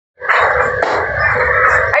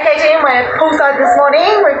went poolside this morning.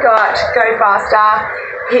 We've got Go Faster,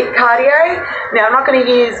 HIIT cardio. Now I'm not going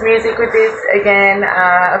to use music with this again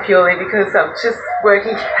purely because I'm just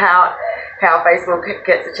working out how Facebook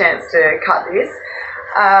gets a chance to cut this.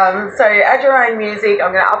 So add your own music.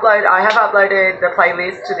 I'm going to upload, I have uploaded the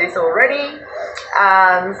playlist to this already.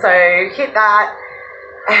 So hit that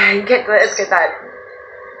and let's get that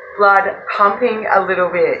blood pumping a little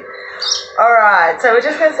bit. Alright, so we're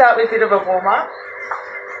just going to start with a bit of a warm up.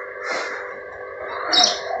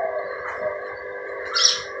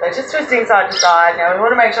 So just twisting side to side. Now we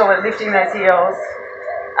want to make sure we're lifting those heels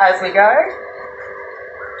as we go.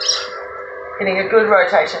 Getting a good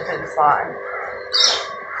rotation through the spine.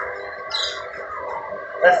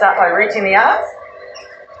 Let's start by reaching the arms.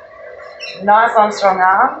 Nice long strong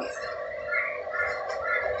arms.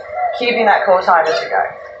 Keeping that core tight as you go.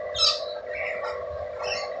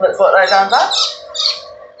 Let's walk those arms up.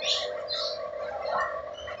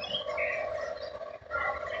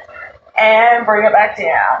 And bring it back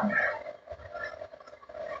down.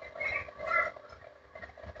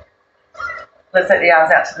 Let's set the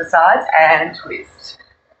arms out to the sides and twist.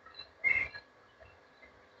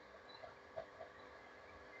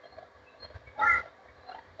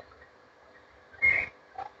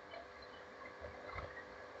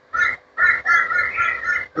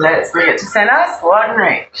 Let's bring it to center, squat and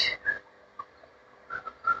reach.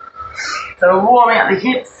 So we're warming up the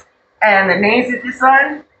hips and the knees with this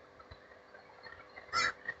one.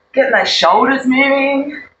 Getting those shoulders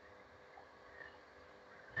moving.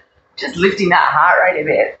 Just lifting that heart rate a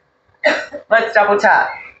bit. Let's double tap.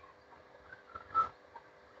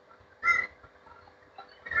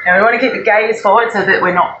 Now we want to keep the gaze forward so that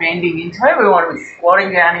we're not bending into it. We want to be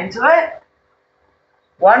squatting down into it.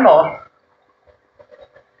 One more.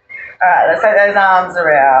 Alright, let's take those arms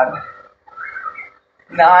around.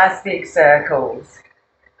 Nice big circles.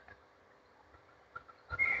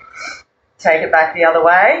 Take it back the other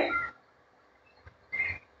way.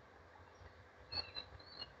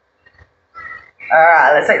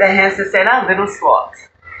 Alright, let's take the hands to center, little squats.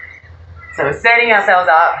 So we're setting ourselves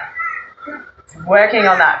up, working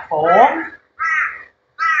on that form,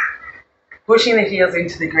 pushing the heels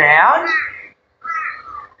into the ground,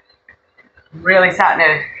 really starting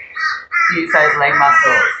to use those leg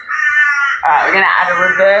muscles. Alright, we're going to add a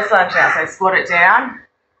reverse lunge now. So squat it down,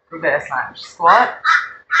 reverse lunge, squat,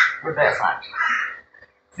 reverse lunge.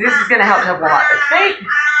 So this is going to help to warm up the feet,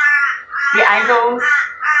 the ankles,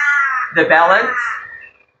 the balance.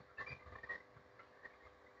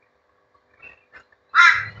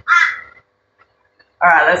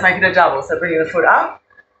 Alright, let's make it a double. So bring the foot up,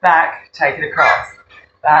 back, take it across.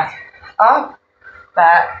 Back, up,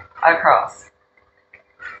 back, across.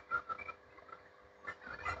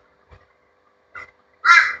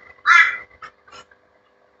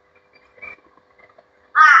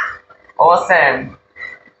 Awesome.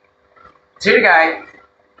 2 to go.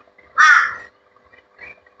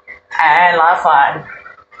 And last one.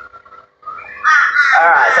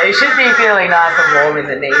 Alright, so you should be feeling nice and warm in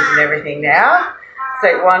the knees and everything now.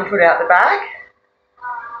 Take one foot out the back.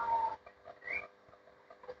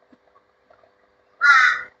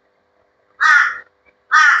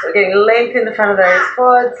 So we're getting length in the front of those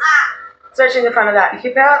quads. Stretching the front of that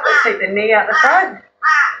hip out. Let's take the knee out the front.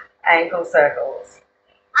 Ankle circles.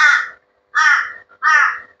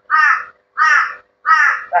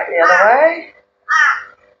 Back the other way.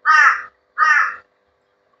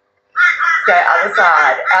 Let's go other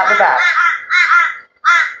side, out the back.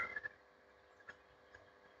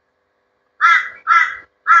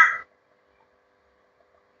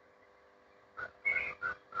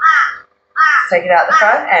 Let's take it out the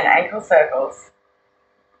front and ankle circles.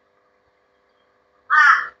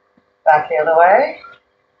 Back the other way.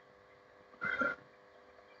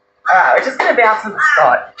 Alright, we're just going to bounce to the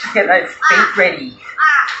spot. Just get those feet ready.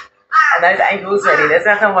 And those ankles ready. There's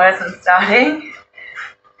nothing worse than starting.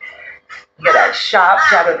 You get that sharp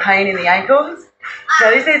jab of pain in the ankles.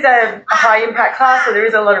 Now this is a high impact class, so there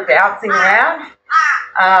is a lot of bouncing around.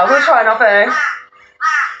 We'll try and offer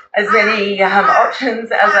as many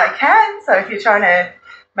options as I can. So if you're trying to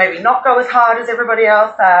maybe not go as hard as everybody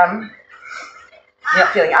else, you're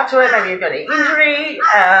not feeling up to it, maybe you've got an injury,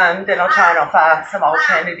 then I'll try and offer some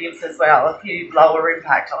alternatives as well, a few lower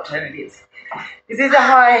impact alternatives. This is a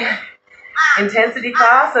high intensity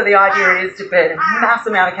class, so the idea is to burn a mass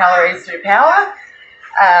amount of calories through power.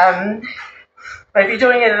 But if you're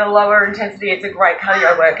doing it at a lower intensity, it's a great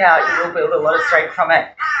cardio workout. You will build a lot of strength from it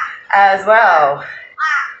as well.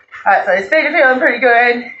 Alright, so his feet are feeling pretty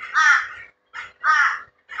good.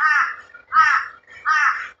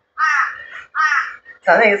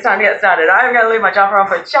 So I think it's time to get started. I'm going to leave my jumper on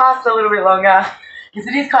for just a little bit longer because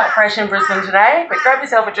it is quite fresh in Brisbane today. But grab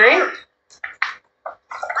yourself a drink.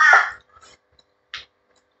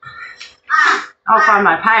 I'll find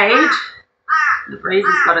my page. The breeze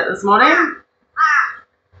has got it this morning.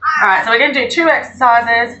 Alright, so we're going to do 2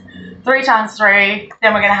 exercises, 3 times 3.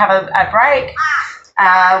 Then we're going to have a break,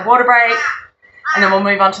 water break, and then we'll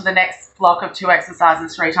move on to the next block of 2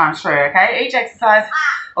 exercises, 3 times 3, okay? Each exercise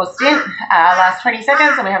or stint lasts 20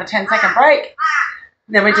 seconds and we have a 10-second break.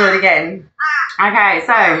 Then we do it again. Okay,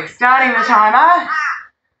 so starting the timer.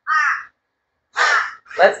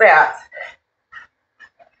 Let's bounce.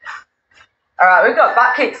 Alright, we've got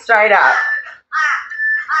butt kicks straight up.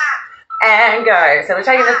 And go. So we're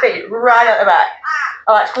taking the feet right at the back.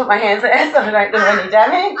 I like to put my hands there so I don't do any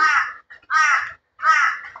damage.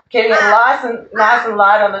 Keeping it nice and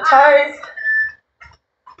light on the toes.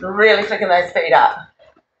 Really flicking those feet up.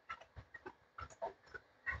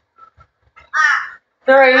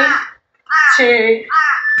 3, 2,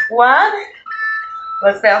 1.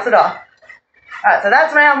 Let's bounce it off. Alright, so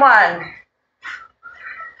that's round 1.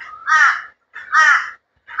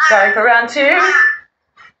 Going for round 2.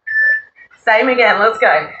 Same again, let's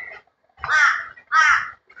go.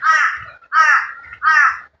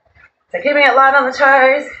 So keeping it light on the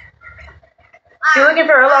toes. If you're looking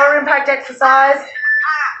for a lower impact exercise,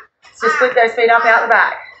 just flick those feet up out the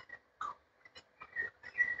back.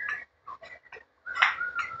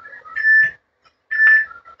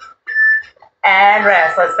 And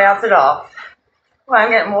rest, let's bounce it off. Well, I'm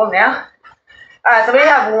getting warm now. Alright, so we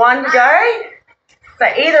have 1 to go. So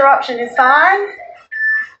either option is fine.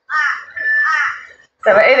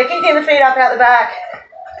 So we're either kicking the feet up out the back,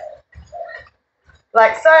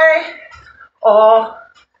 like so, or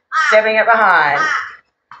stepping it behind.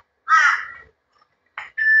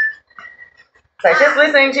 So just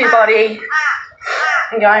listening to your body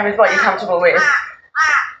and going with what you're comfortable with.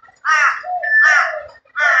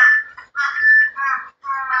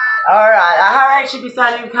 Alright, our heart rate should be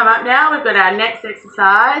starting to come up now. We've got our next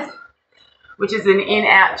exercise, which is an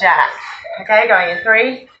in-out jack. Okay, going in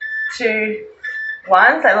 3, 2,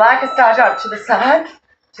 1. So like a start up to the side,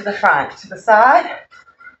 to the front, to the side,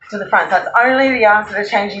 to the front. So it's only the arms that are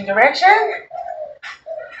changing direction.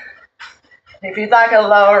 If you'd like a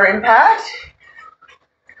lower impact,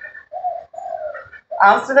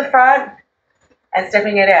 arms to the front and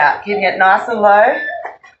stepping it out, keeping it nice and low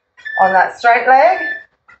on that straight leg.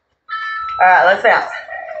 Alright, let's bounce.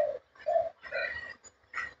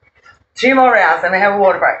 2 more rounds, then we have a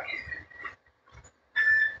water break.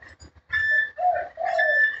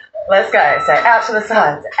 Let's go. So out to the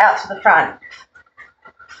sides, out to the front.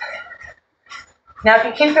 Now if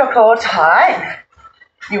you keep your core tight,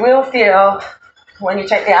 you will feel when you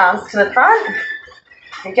take the arms to the front,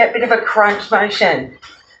 you get a bit of a crunch motion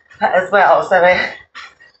as well. So we're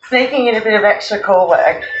sneaking in a bit of extra core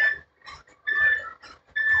work.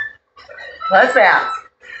 Let's bounce.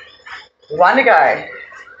 1 to go.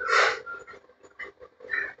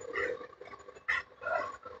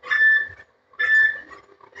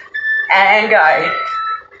 And go.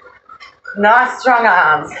 Nice strong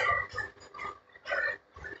arms.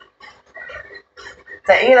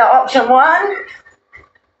 So either option 1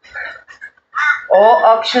 or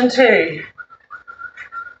option 2.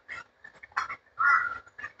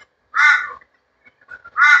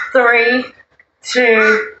 3,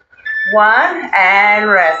 2, 1, and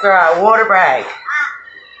rest. Alright, water break.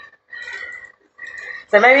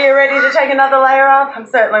 So maybe you're ready to take another layer off. I'm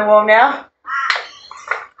certainly warm now.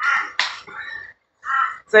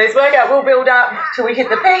 So this workout will build up till we hit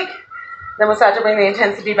the peak, then we'll start to bring the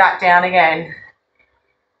intensity back down again.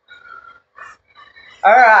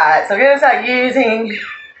 Alright, so we're going to start using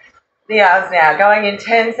the arms now. Going in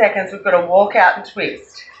 10 seconds, we've got to walk out and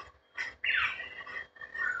twist.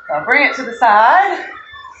 So I'll bring it to the side.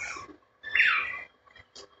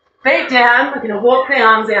 Feet down, we're going to walk the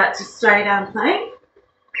arms out to straight arm plank.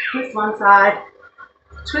 Twist one side,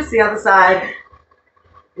 twist the other side.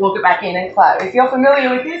 Walk it back in and clap. If you're familiar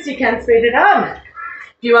with this, you can speed it up.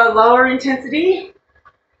 If you want lower intensity,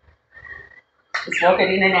 just walk it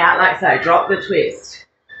in and out like so. Drop the twist.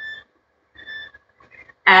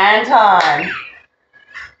 And time.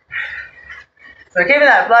 So keeping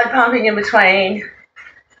that blood pumping in between.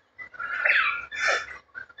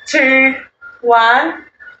 2, 1.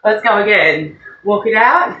 Let's go again. Walk it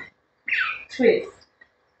out. Twist.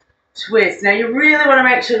 Twist. Now you really want to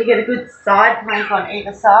make sure you get a good side plank on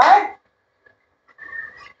either side.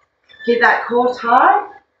 Keep that core tight.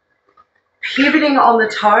 Pivoting on the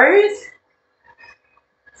toes.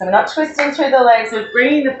 So we're not twisting through the legs, we're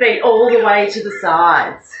bringing the feet all the way to the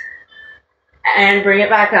sides. And bring it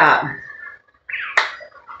back up.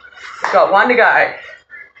 We've got 1 to go.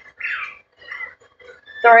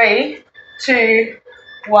 3, 2,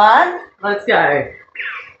 1. Let's go.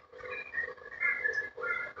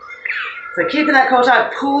 So keeping that core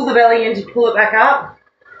tight, pull the belly in to pull it back up.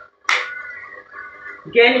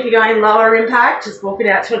 Again, if you're going lower impact, just walk it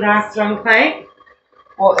out to a nice strong plank.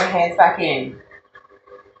 Walk the hands back in.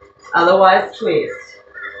 Otherwise, twist.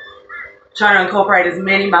 Try to incorporate as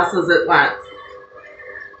many muscles at once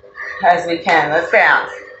as we can. Let's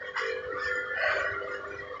bounce.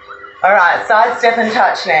 All right, side step and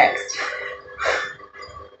touch next.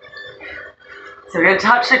 So we're going to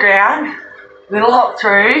touch the ground, little hop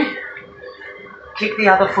through, kick the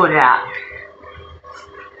other foot out.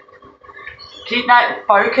 Keep that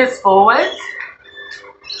focus forwards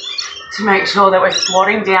to make sure that we're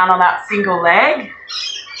squatting down on that single leg.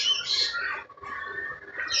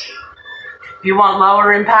 If you want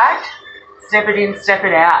lower impact, step it in, step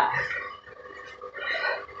it out.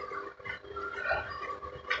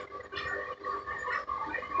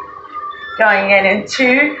 Going in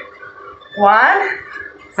 2, 1.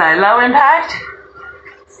 So low impact,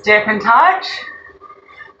 step and touch,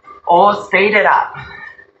 or speed it up.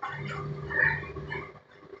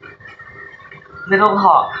 Little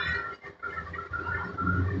hop.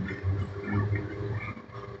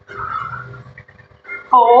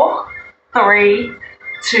 4, 3,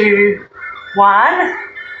 2, 1.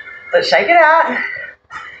 Let's shake it out.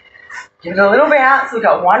 Give it a little bounce. We've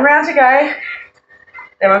got 1 round to go.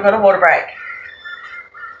 Then we've got a water break.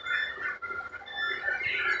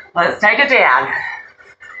 Let's take it down.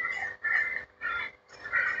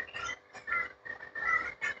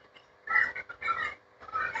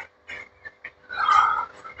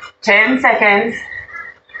 Ten seconds.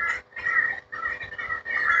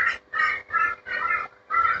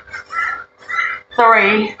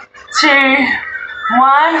 3, 2,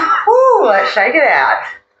 1. Woo, let's shake it out.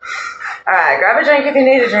 All right, grab a drink if you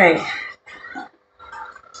need a drink.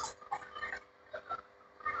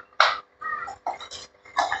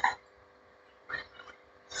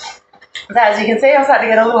 So as you can see, I'm starting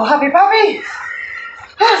to get a little huffy puffy.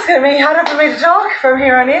 It's going to be harder for me to talk from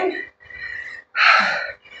here on in.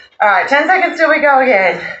 All right, 10 seconds till we go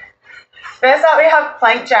again. First up, we have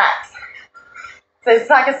plank jacks. So it's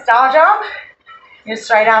like a star jump in a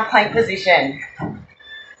straight arm plank position.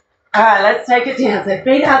 All right, let's take it down. So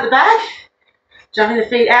feet out the back, jumping the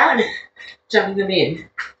feet out, jumping them in.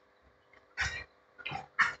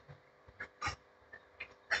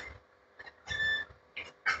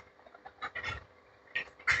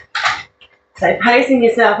 So pacing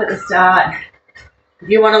yourself at the start. If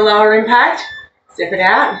you want a lower impact, step it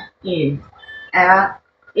out, in,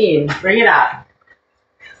 bring it up.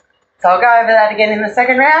 So I'll go over that again in the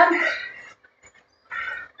second round.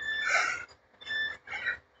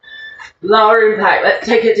 Lower impact, let's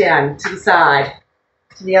take it down to the side,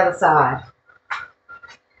 to the other side.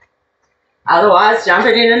 Otherwise, jump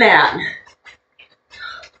it in and out.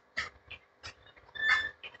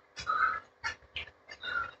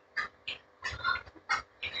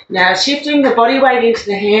 Now shifting the body weight into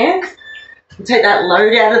the hands, and take that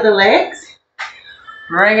load out of the legs,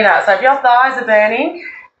 bring it up. So if your thighs are burning,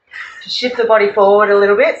 just shift the body forward a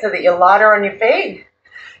little bit so that you're lighter on your feet.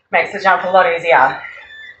 Makes the jump a lot easier.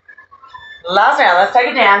 Last round, let's take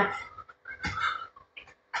it down.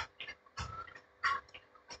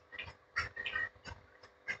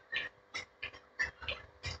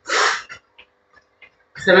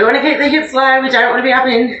 So we want to keep the hips low, we don't want to be up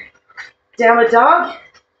in downward dog.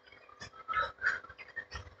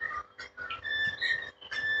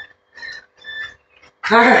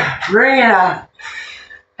 Bring it up.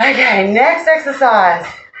 Okay, next exercise.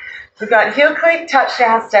 We've got heel click,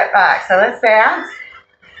 touchdown, step back. So let's bounce.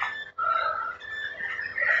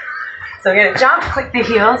 So we're going to jump, click the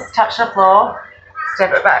heels, touch the floor,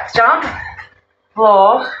 step it back, jump,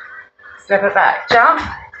 floor, step it back, jump,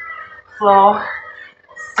 floor,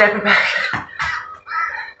 step it back.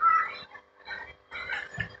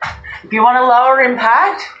 If you want a lower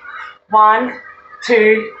impact, 1,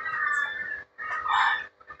 2,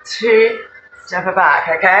 2, step it back,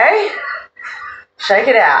 okay? Shake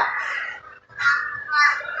it out.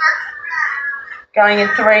 Going in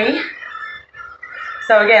 3.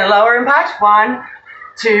 So again, lower impact, 1,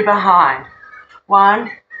 2 behind.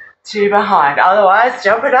 1, 2 behind. Otherwise,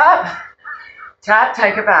 jump it up, tap,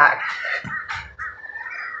 take it back.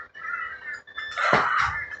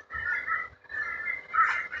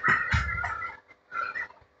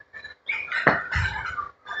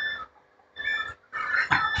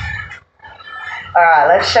 All right,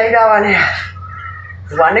 let's shake that one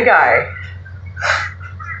out. 1 to go.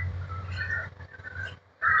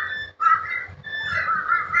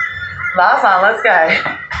 Last one, let's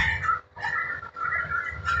go.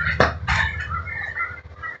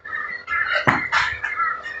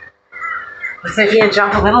 Let's see if you can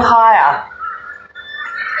jump a little higher.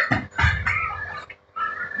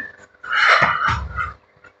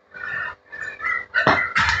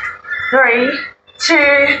 Three,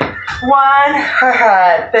 two, one. All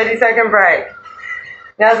right, 30-second break.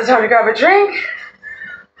 Now's the time to grab a drink.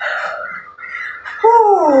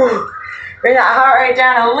 Whew. Bring that heart rate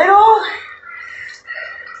down a little.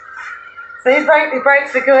 So these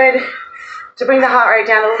breaks are good to bring the heart rate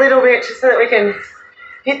down a little bit just so that we can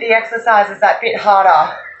hit the exercises that bit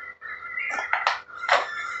harder.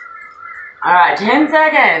 All right, 10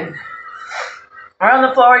 seconds. We're on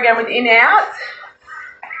the floor again with in-outs.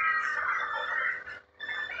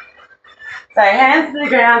 So hands to the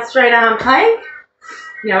ground, straight arm plank.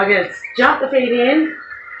 Now we're going to jump the feet in,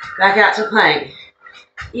 back out to plank.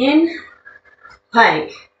 In,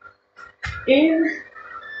 plank. In,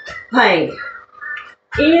 plank.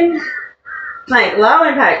 In, plank. Low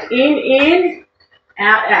impact. In,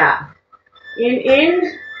 out, out.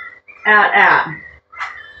 In, out, out.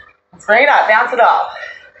 Let's bring it up, bounce it up.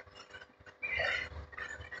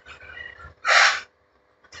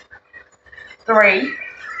 Three,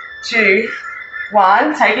 two,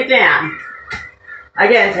 one, take it down.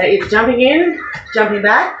 Again, so either jumping in, jumping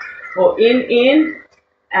back, or in,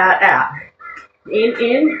 out, out.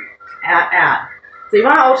 In, out, out. So you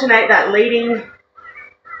want to alternate that leading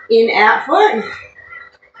in, out foot.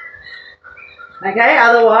 Okay,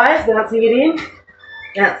 otherwise, bouncing it in,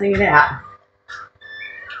 bouncing it out.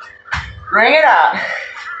 Bring it up.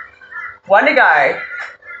 One to go.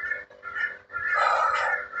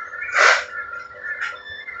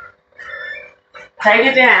 Take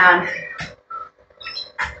it down.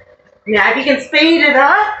 Now, if you can speed it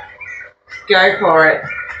up, go for it.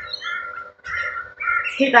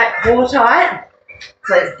 Keep that core tight.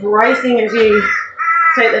 So it's bracing as you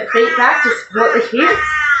take the feet back to support the hips.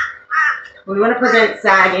 We want to prevent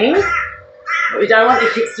sagging, but we don't want the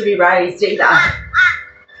hips to be raised either.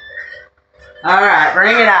 All right,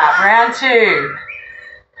 bring it up. Round two.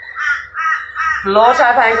 Floor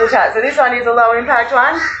type ankle tap. So this one is a low impact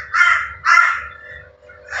one.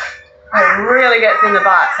 It really gets in the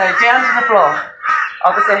butt. So down to the floor.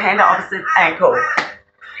 Opposite hand to opposite ankle.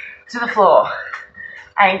 To the floor.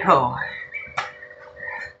 Ankle.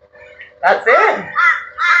 That's it.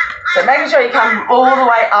 So making sure you come all the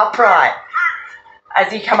way upright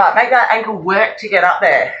as you come up. Make that ankle work to get up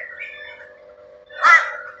there.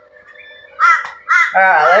 All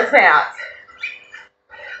right, let's bounce.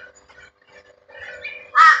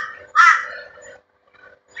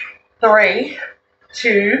 Three,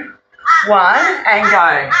 two, one, and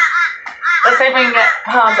go. Let's see if we can get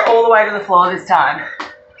palms all the way to the floor this time.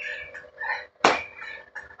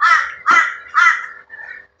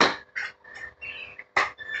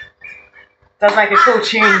 Does make a cool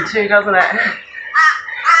tune too, doesn't it?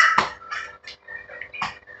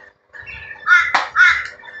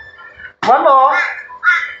 One more.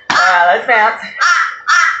 Alright, let's bounce.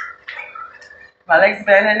 My legs are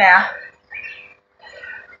burning now.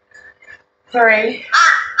 Three.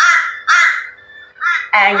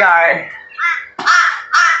 And go.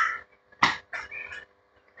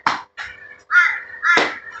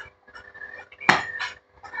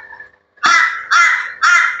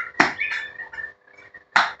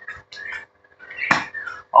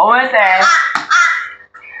 Almost there.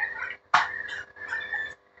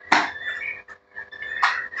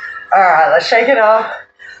 Alright, let's shake it off.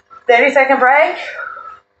 30-second break.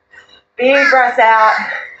 Big breath out.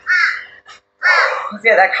 Let's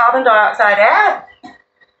get that carbon dioxide out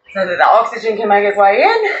so that the oxygen can make its way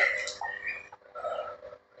in.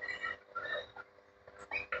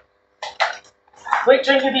 Quick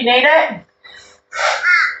drink if you need it.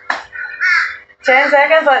 10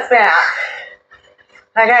 seconds, let's bounce.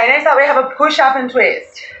 Okay, next up we have a push up and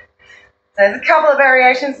twist. So there's a couple of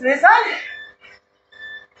variations to this one.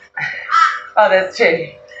 Oh, there's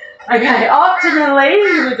two. Okay, optimally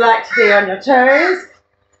you would like to be on your toes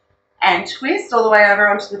and twist all the way over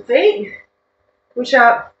onto the feet. Push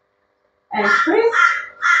up and twist.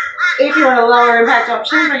 If you want a lower impact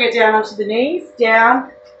option, bring it down onto the knees,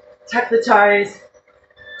 down, tuck the toes,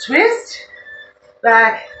 twist,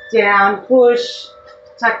 back, down, push,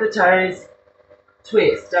 tuck the toes,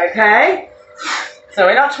 twist, okay? So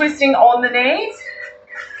we're not twisting on the knees.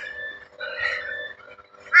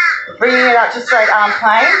 We're bringing it up to straight arm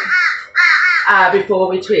plank before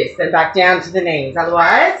we twist, then back down to the knees.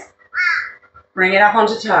 Otherwise, bring it up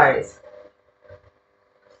onto toes.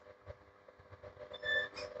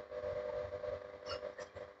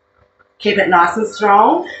 Keep it nice and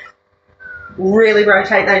strong. Really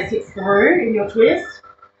rotate those hips through in your twist.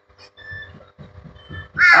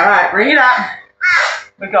 All right, bring it up.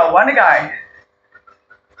 We've got one to go.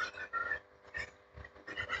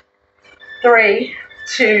 3,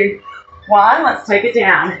 2, 1. Let's take it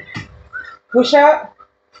down. Push up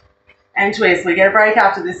and twist. We get a break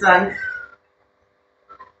after this one.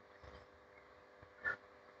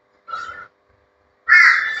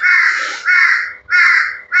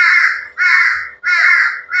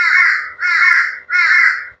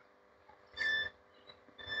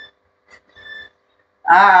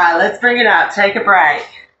 All right, let's bring it up. Take a break.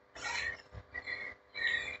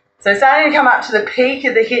 So starting to come up to the peak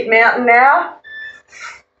of the hip mountain now.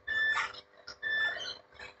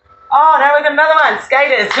 Oh, now we've got another one.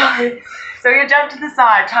 Skaters. So you're going to jump to the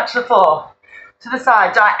side, touch the floor. To the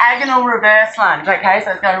side, diagonal reverse lunge. Okay,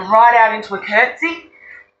 so it's going right out into a curtsy.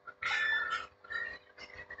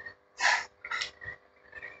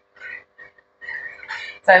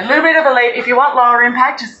 So a little bit of a leap. If you want lower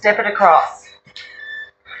impact, just step it across.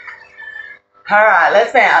 All right,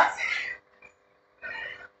 let's bounce.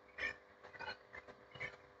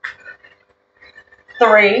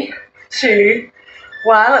 Three, 2,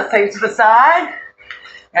 1. Let's take it to the side.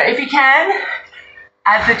 Now, if you can,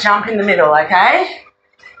 add the jump in the middle, okay?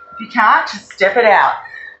 If you can't, just step it out.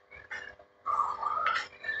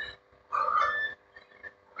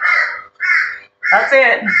 That's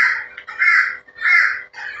it.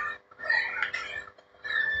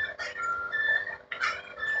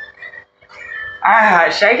 All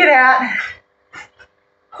right, shake it out.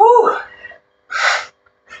 Whew.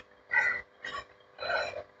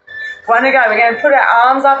 One to go. We're going to put our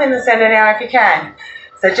arms up in the center now if you can.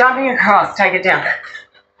 So jumping across, take it down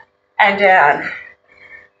and down.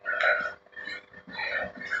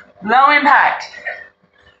 Low impact.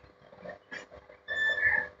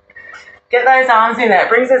 Get those arms in there. It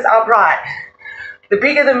brings us upright. The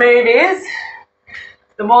bigger the move is,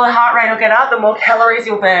 the more the heart rate will get up, the more calories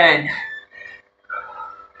you'll burn.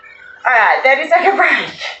 All right, 30-second break.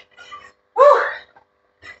 Woo.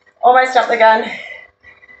 Almost jumped the gun.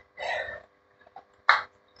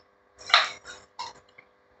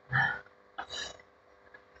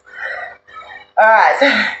 All right, so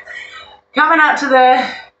coming up to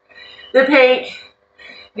the peak.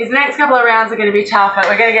 These next couple of rounds are going to be tough, but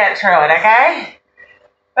we're going to get through it, okay?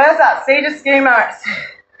 First up, ski to sumo.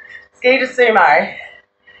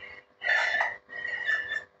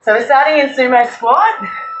 So we're starting in sumo squat,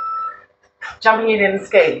 jumping it in the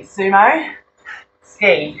ski. Sumo,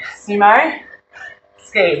 ski, sumo,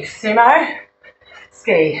 ski, sumo,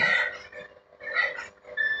 ski.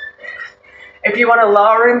 If you want a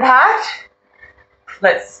lower impact,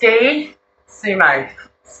 let's ski, sumo,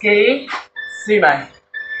 sumo.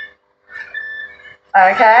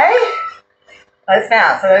 Okay, let's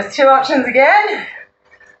bounce. So there's 2 options again.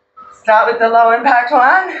 Start with the low impact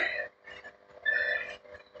one.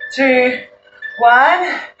 2,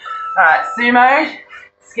 1. All right, sumo,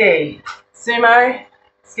 ski, sumo,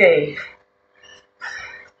 ski.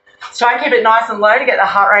 Let's try and keep it nice and low to get the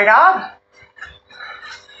heart rate up.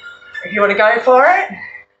 If you want to go for it,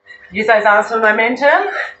 use those arms for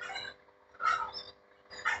momentum.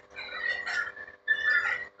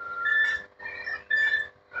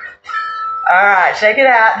 All right, shake it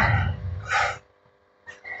out.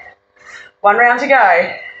 1 round to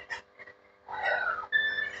go.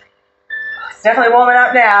 It's definitely warming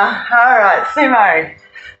up now. All right, sumo,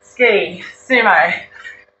 ski, sumo,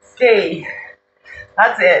 ski.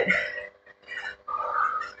 That's it.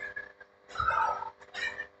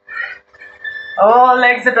 Oh,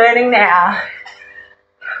 legs are burning now.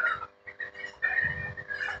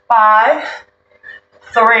 5,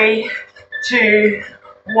 3, 2,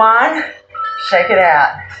 1. Shake it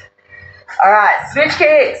out. All right, switch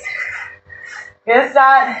kicks. We're going to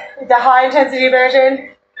start with the high intensity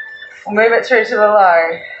version. We'll move it through to the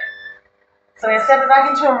low. So we're going to step it back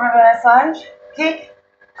into a reverse lunge. Kick,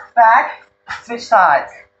 back, switch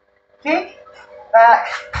sides. Kick, back,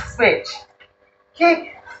 switch.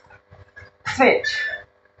 Kick, switch.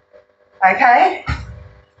 Okay?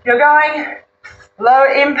 You're going low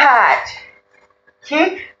impact.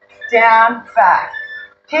 Kick, down, back.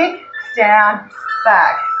 Kick, down,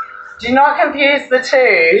 back. Do not confuse the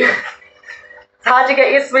two. It's hard to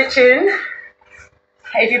get your switch in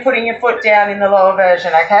if you're putting your foot down in the lower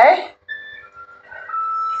version, okay?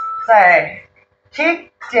 So,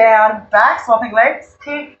 kick, down, back, swapping legs,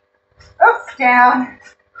 kick, oops, down,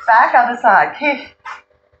 back, other side, kick.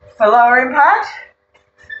 For lower impact,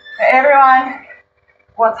 for everyone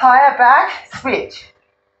wants higher back, switch,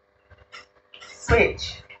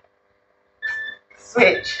 switch,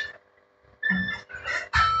 switch.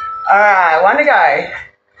 All right, one to go.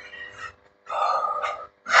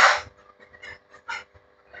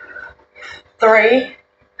 3,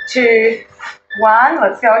 2, 1.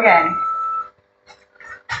 Let's go again.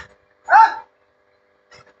 Up.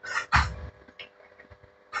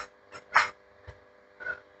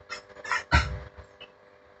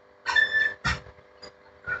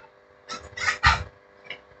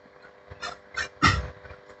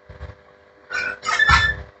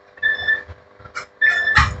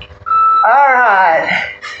 All right.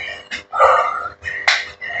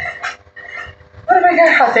 What did we go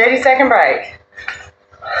for? 30-second break.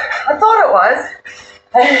 I thought it was.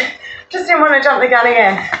 I just didn't want to jump the gun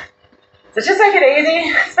again. So just take it easy.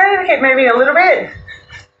 It's better to keep moving a little bit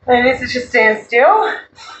than it is to just stand still.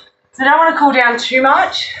 So don't want to cool down too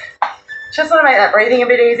much. Just want to make that breathing a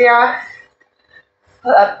bit easier.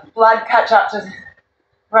 Let that blood catch up to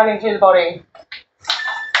running through the body.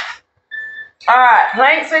 All right,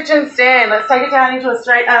 plank, switch and stand. Let's take it down into a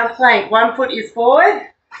straight arm plank. One foot is forward.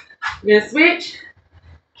 You're going to switch.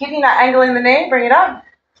 Keeping that angle in the knee, bring it up.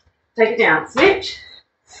 Take it down, switch.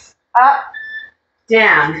 Up,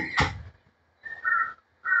 down.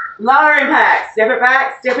 Lower impact, step it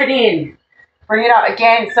back, step it in. Bring it up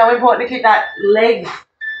again. So important to keep that leg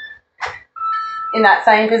in that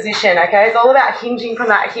same position, okay? It's all about hinging from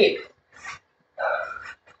that hip.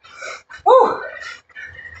 Woo.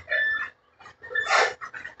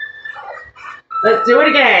 Let's do it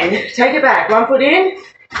again. Take it back, one foot in,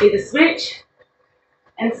 either switch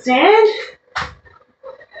and stand,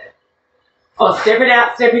 or step it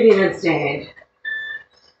out, step it in and stand.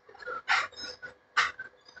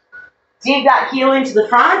 Dig that heel into the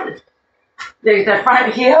front, the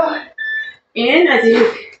front heel in as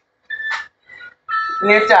you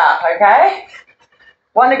lift up, okay?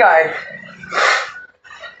 One to go.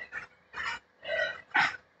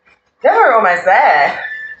 Then we're almost there.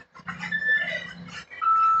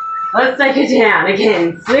 Let's take it down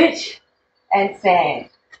again. Switch and stand.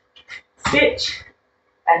 Switch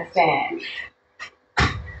and stand.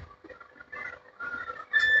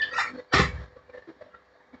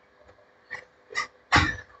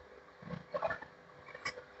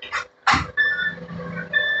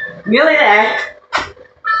 Nearly there.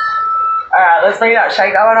 All right, let's bring it up.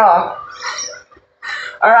 Shake that one off.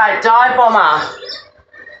 All right, dive bomber.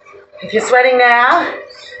 If you're sweating now,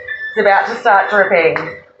 it's about to start dripping.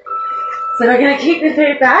 So we're going to kick the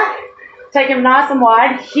feet back, take them nice and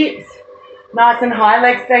wide, hips nice and high,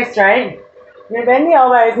 legs stay straight. You're going to bend the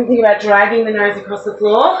elbows and think about dragging the nose across the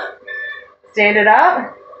floor. Stand it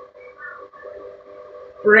up.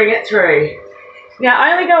 Bring it through.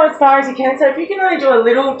 Now only go as far as you can, so if you can only do a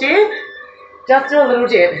little dip, just do a little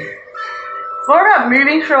dip. It's more about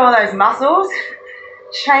moving through all those muscles,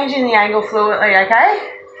 changing the angle fluently,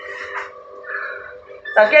 okay?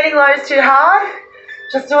 So if getting low is too hard,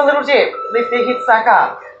 just do a little dip. Lift the hips back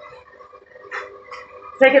up.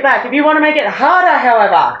 Take it back. If you want to make it harder,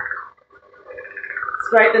 however,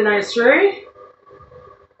 scrape the nose through.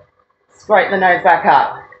 Scrape the nose back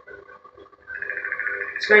up.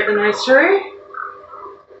 Scrape the nose through.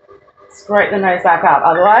 Scrape the nose back up.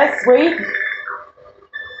 Otherwise, sweep.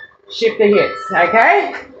 Shift the hips,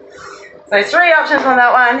 okay? So 3 options on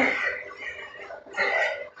that one.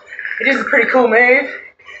 It is a pretty cool move.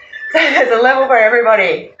 So there's a level for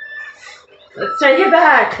everybody. Let's take it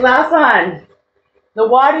back. Last one. The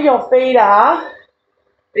wider your feet are,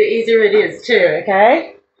 the easier it is too,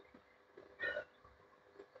 okay?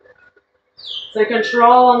 So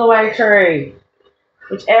control on the way through,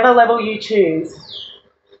 whichever level you choose.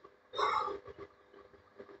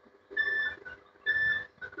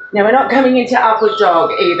 Now we're not coming into upward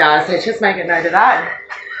dog either, so just make a note of that.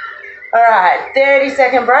 All right,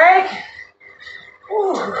 30-second break.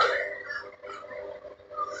 Ooh.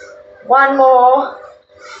 One more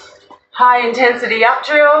high intensity up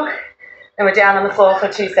drill, and we're down on the floor for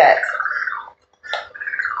 2 sets.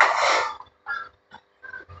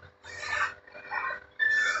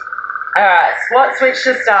 All right, squat switch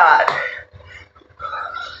to start.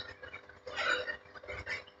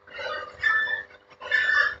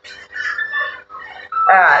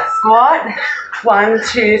 All right, squat, 1,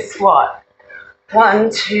 2, squat, 1,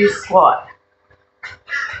 2, squat.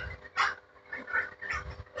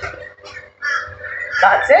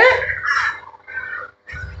 That's it.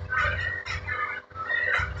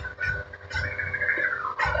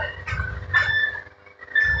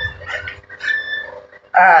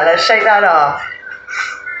 All right, let's shake that off.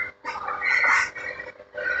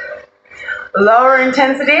 Lower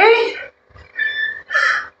intensity.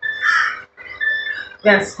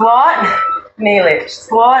 Then squat, knee lift,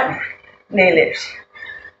 squat, knee lift.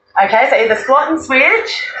 Okay, so either squat and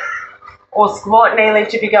switch, or squat, knee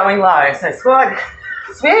lift if you're going low. So squat,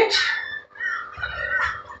 switch,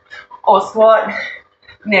 or squat,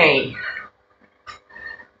 knee.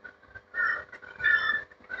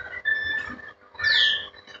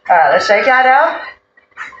 All right, let's shake that up.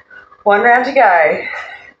 One round to go.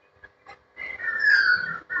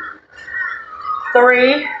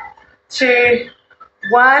 3, 2,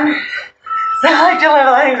 1. Select your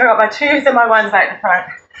level. I think I got my 2s and my 1s back to front.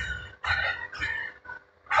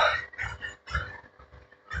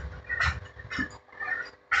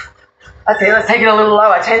 That's it, let's take it a little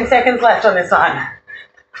lower. 10 seconds left on this one.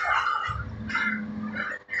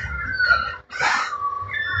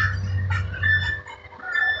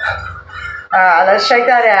 Alright, let's shake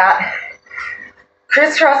that out.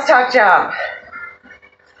 Crisscross tuck jump.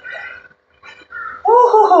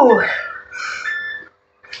 Woohoo!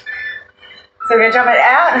 So we're going to jump it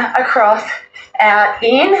out, across, out,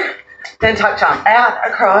 in, then tuck jump. Out,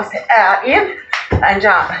 across, out, in, and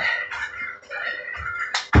jump.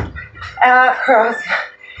 Out, cross,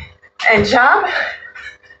 and jump.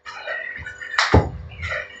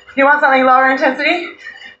 If you want something lower intensity,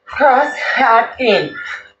 cross, out, in.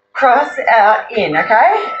 Cross, out, in,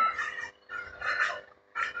 okay?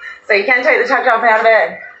 So you can take the tuck jump out of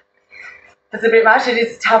it. It's a bit much, it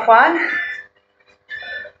is a tough one.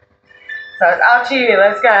 So it's up to you,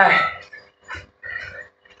 let's go.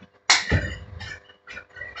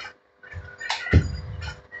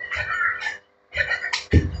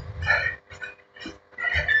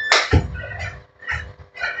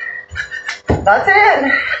 That's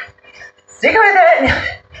it. Stick with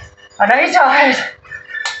it. I know you're tired.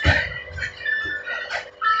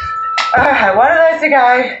 Alright, one of those to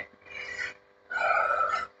go.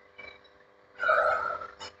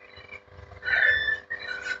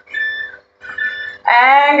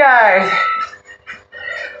 And go.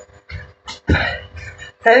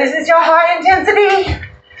 So this is your high intensity.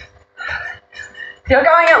 If you're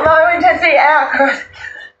going at low intensity, out, cross,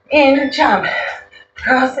 in, jump.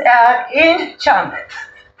 Cross, out, in, jump.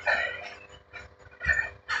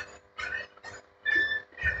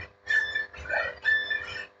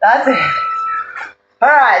 That's it.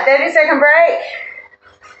 Alright, 30-second break.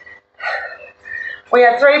 We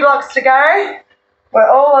have 3 blocks to go. We're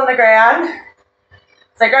all on the ground.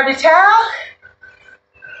 So grab your towel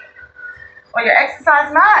or your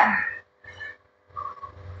exercise mat.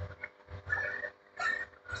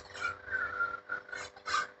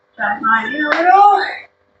 Drag mine in a little.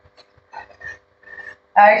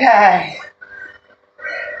 Okay.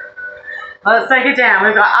 Let's take it down.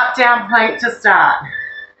 We've got up, down plank to start.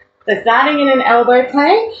 So starting in an elbow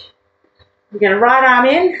plank, we're going to right arm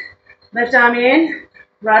in, left arm in,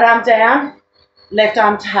 right arm down, left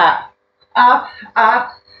arm tap. Up,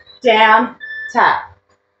 up, down, tap.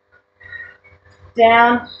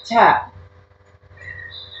 Down, tap.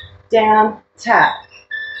 Down, tap.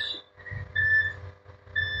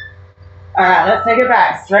 All right, let's take it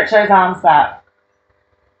back. Stretch those arms back.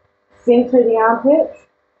 Sink through the armpits.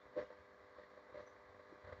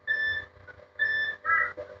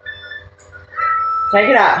 Take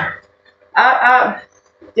it up. Up, up,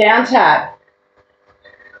 down, tap.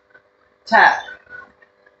 Tap.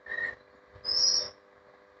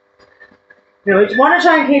 Now we want to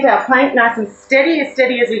try and keep our plank nice and steady as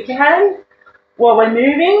we can while we're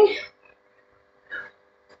moving.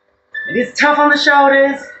 It is tough on the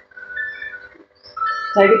shoulders.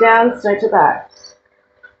 Take it down, stretch it back.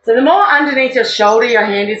 So the more underneath your shoulder your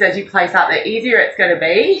hand is as you place up, the easier it's going to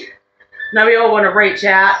be. Now we all want to reach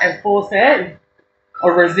out and force it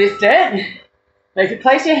or resist it. So if you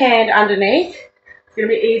place your hand underneath, it's going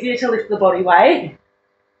to be easier to lift the body weight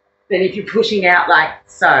than if you're pushing out like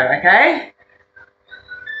so, okay?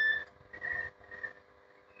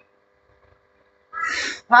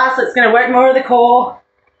 Plus, it's going to work more of the core,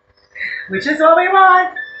 which is what we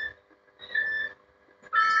want.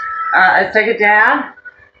 Let's take it down.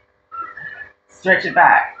 Stretch it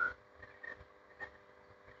back.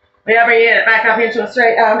 We are bringing it back up into a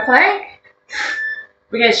straight arm plank.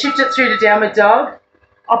 We're going to shift it through to downward dog.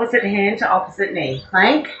 Opposite hand to opposite knee.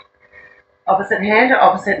 Plank. Opposite hand to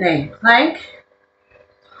opposite knee. Plank.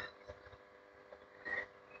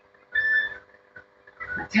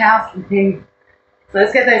 My towel's slipping. So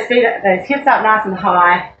let's get those feet, those hips up nice and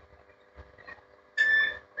high.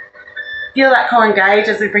 Feel that core engage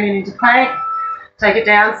as we bring it into plank. Take it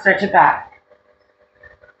down, stretch it back.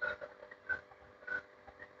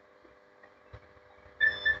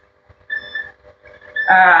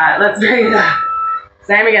 Alright, let's bring it up.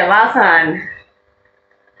 Same again, last one.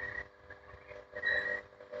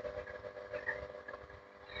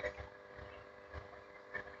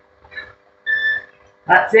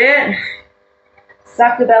 That's it.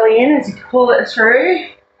 Suck the belly in as you pull it through.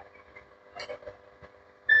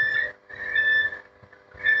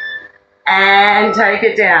 And take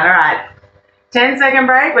it down. All right. 10-second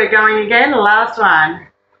break. We're going again. Last one.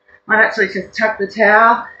 Might actually just tuck the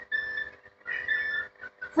towel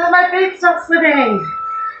so my feet stop slipping.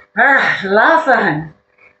 All right. Last one.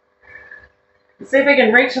 Let's see if we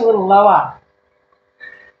can reach a little lower.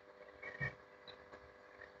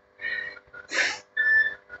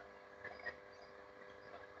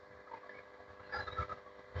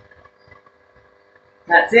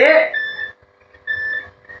 That's it.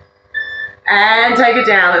 And take it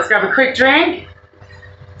down. Let's grab a quick drink.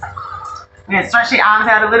 We're going to stretch the arms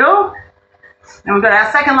out a little. And we've got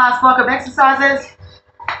our second last block of exercises.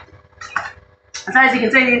 So as you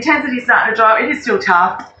can see, the intensity is starting to drop. It is still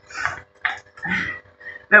tough,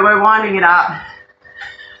 but we're winding it up.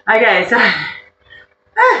 Okay, so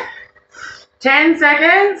 10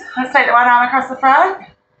 seconds. Let's take the one arm across the front.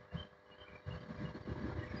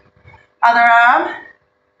 Other arm.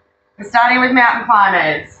 We're starting with mountain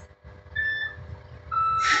climbers.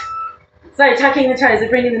 So tucking the toes, we're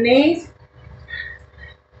bringing the knees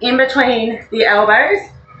in between the elbows,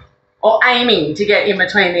 or aiming to get in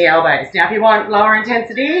between the elbows. Now if you want lower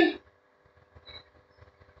intensity,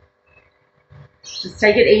 just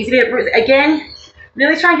take it easy. Again,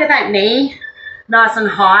 really try and get that knee nice and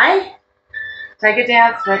high. Take it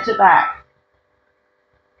down, stretch it back.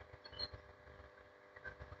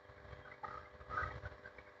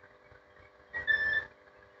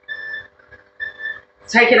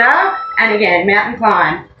 Take it up, and again, mountain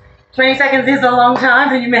climb. 20 seconds is a long time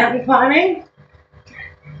for your mountain climbing.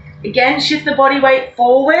 Again, shift the body weight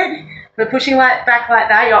forward. If we're pushing back like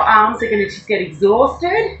that, your arms are going to just get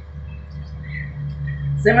exhausted.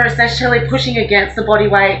 So we're essentially pushing against the body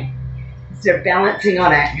weight instead of balancing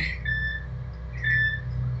on it.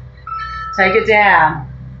 Take it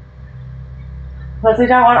down. Plus, we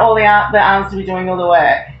don't want all the arms to be doing all the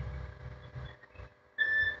work.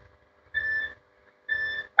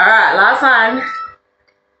 All right, last one.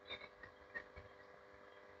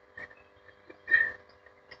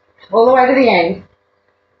 All the way to the end.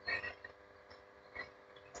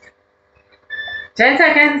 10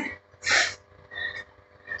 seconds.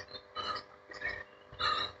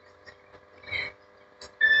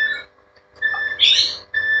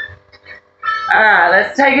 All right,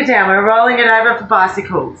 let's take it down. We're rolling it over for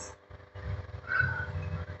bicycles.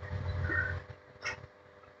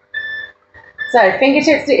 So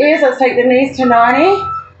fingertips to ears, let's take the knees to 90.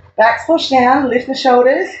 Backs push down, lift the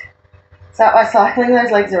shoulders. Start by cycling those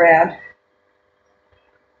legs around.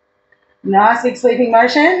 Nice big sweeping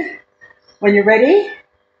motion. When you're ready,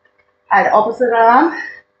 add opposite arm,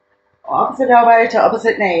 opposite elbow to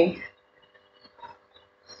opposite knee.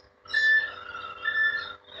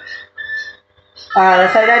 All right,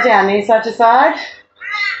 let's take that down, knees side to side.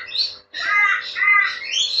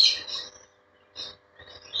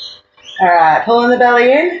 All right, pulling the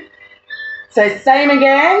belly in. So same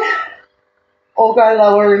again, or go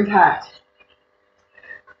lower impact.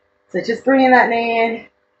 So just bringing that knee in,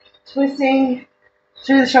 twisting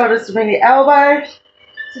through the shoulders to bring the elbow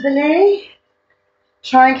to the knee.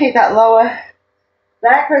 Try and keep that lower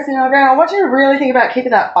back pressing on the ground. I want you to really think about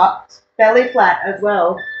keeping that belly flat as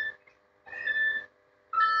well.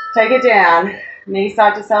 Take it down, knee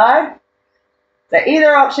side to side. So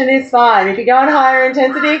either option is fine. If you're going higher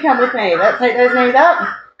intensity, come with me. Let's take those knees up.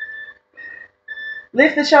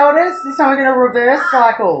 Lift the shoulders. This time we're going to reverse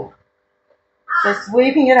cycle. So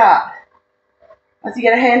sweeping it up. Once you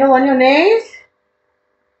get a handle on your knees,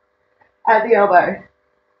 add the elbow.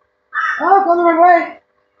 Oh, I've gone the wrong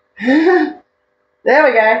way. There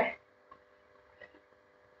we go.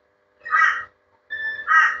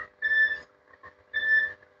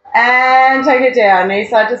 And take it down, knee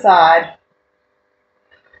side to side.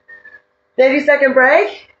 30-second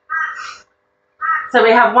break. So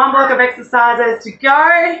we have one block of exercises to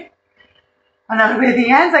go. Another bit at the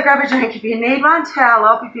end, so grab a drink if you need one, towel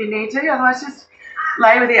off if you need to, otherwise just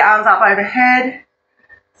lay with your arms up overhead,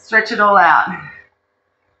 stretch it all out.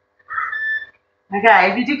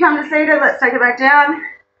 Okay, if you do come to seated, let's take it back down.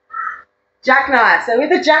 Jackknife. So with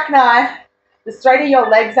the jackknife, the straighter your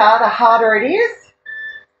legs are, the harder it is.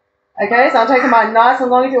 Okay, so I'm taking mine nice and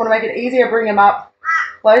long. If you want to make it easier, bring them up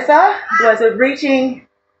closer. Otherwise, we're reaching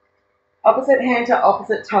opposite hand to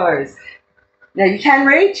opposite toes. Now you can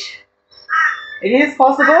reach. It is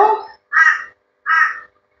possible.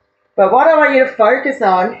 But what I want you to focus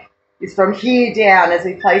on is from here down as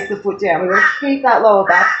we place the foot down. We're going to keep that lower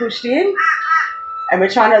back pushed in. And we're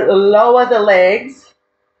trying to lower the legs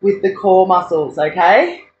with the core muscles,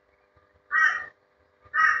 okay?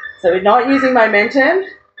 So we're not using momentum.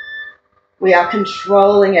 We are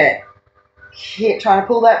controlling it. Trying to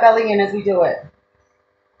pull that belly in as we do it.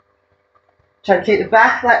 Try to keep the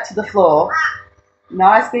back flat to the floor.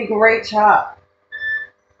 Nice big reach up.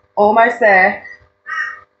 Almost there.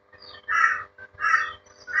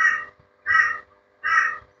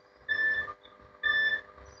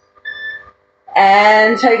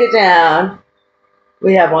 And take it down.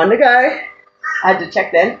 We have one to go. I had to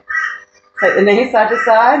check then. Take the knees side to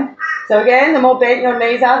side. So again, the more bent your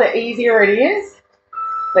knees are, the easier it is.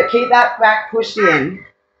 But keep that back pushed in.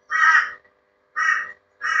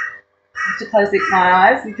 I have to close my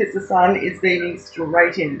eyes because the sun is beaming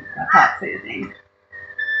straight in. I can't see a thing.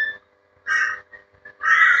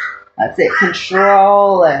 That's it.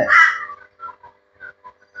 Control it.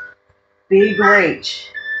 Big reach.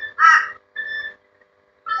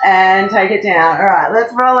 And take it down. All right,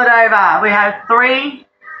 let's roll it over. We have 3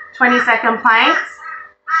 20-second planks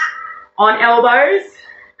on elbows.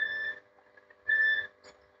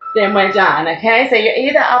 Then we're done, okay? So you're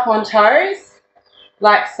either up on toes,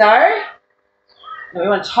 like so. And we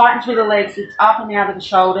want to tighten through the legs, it's up and out of the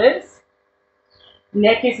shoulders.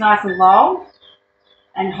 Neck is nice and long.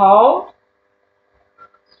 And hold.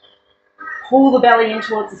 Pull the belly in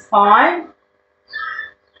towards the spine.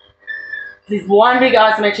 This is one big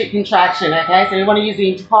isometric contraction, okay? So you want to use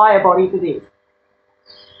the entire body for this.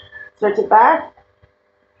 Stretch it back.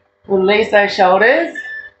 Release those shoulders.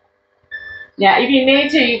 Now, if you need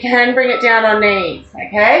to, you can bring it down on knees,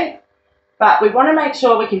 okay? But we want to make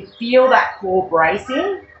sure we can feel that core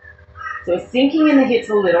bracing. So we're sinking in the hips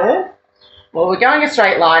a little. Well, we're going a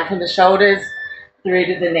straight line from the shoulders through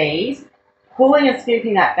to the knees. Pulling and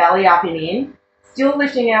scooping that belly up and in. Still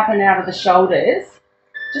lifting up and out of the shoulders.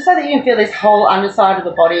 Just so that you can feel this whole underside of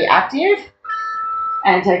the body active.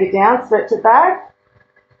 And take it down, stretch it back.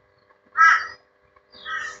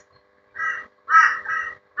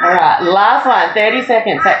 Alright, last one, 30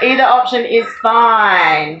 seconds. So either option is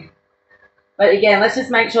fine. But again, let's just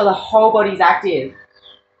make sure the whole body's active.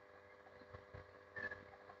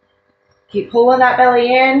 Keep pulling that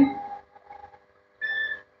belly in.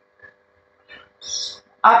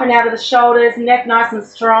 Up and out of the shoulders, neck nice and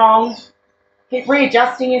strong. Keep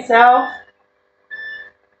readjusting yourself.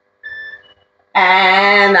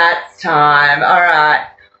 And that's time. All right.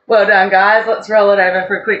 Well done, guys. Let's roll it over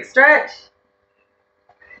for a quick stretch.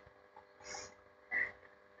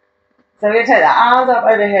 So we're going to take the arms up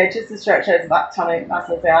overhead just to stretch those back tummy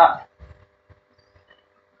muscles out.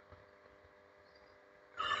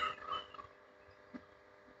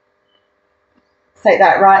 Take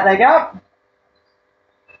that right leg up.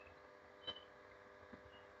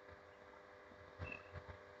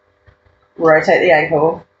 Rotate the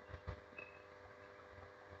ankle.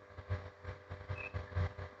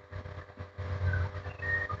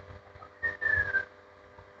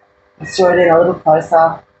 Let's draw it in a little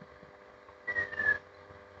closer.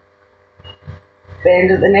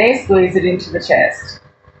 Bend at the knee, squeeze it into the chest.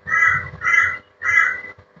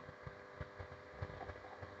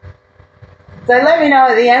 So let me know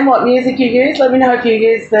at the end what music you use. Let me know if you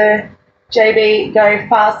use the JB Go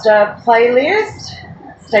Faster playlist.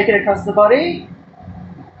 Let's take it across the body.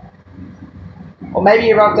 Or maybe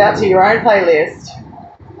you rocked out to your own playlist.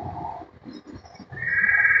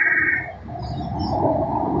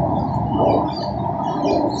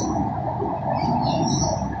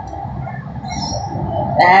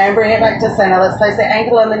 And bring it back to center. Let's place the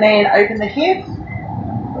ankle on the knee and open the hip.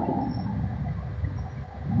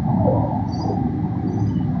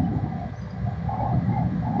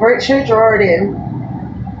 Reach through, draw it in.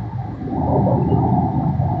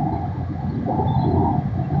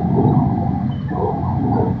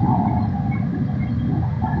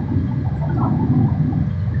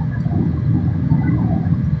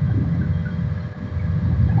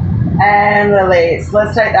 And release.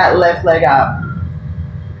 Let's take that left leg up.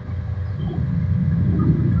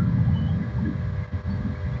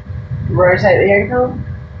 Rotate the ankle.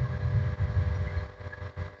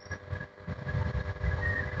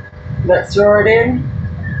 Let's draw it in.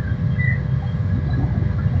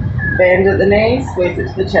 Bend at the knees, squeeze it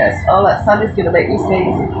to the chest. Oh, that sun is going to make you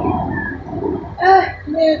sneeze. Ah,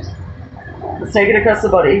 yeah. Let's take it across the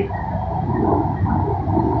body.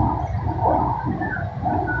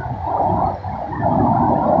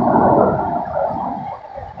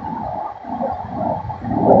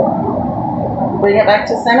 Bring it back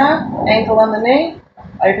to center, ankle on the knee,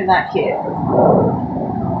 open that hip.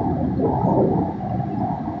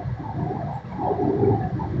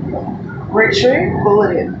 Reach through, pull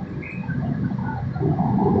it in.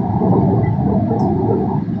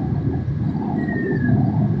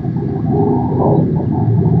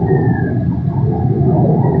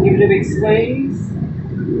 big squeeze.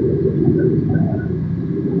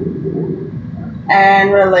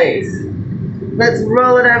 And release. Let's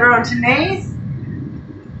roll it over onto knees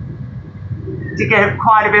to get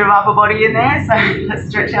quite a bit of upper body in there. So let's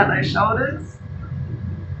stretch out those shoulders.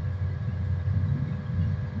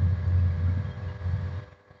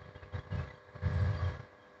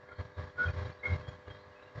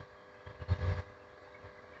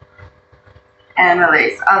 And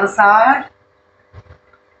release. Other side.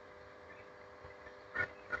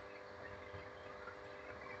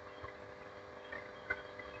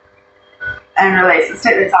 And release. Let's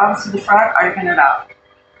take those arms to the front, open it up.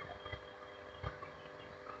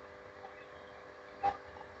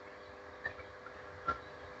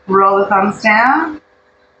 Roll the thumbs down.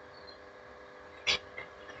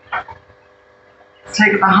 Let's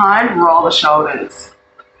take it behind, roll the shoulders.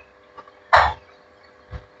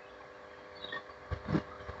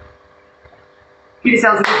 Give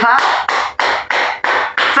yourselves a good clap.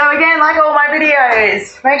 So again, like all my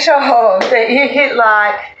videos, make sure that you hit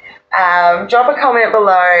like, drop a comment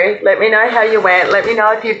below, let me know how you went, let me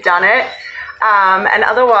know if you've done it, and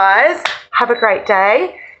otherwise, have a great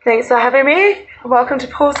day. Thanks for having me. Welcome to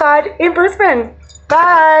Poolside in Brisbane.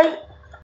 Bye.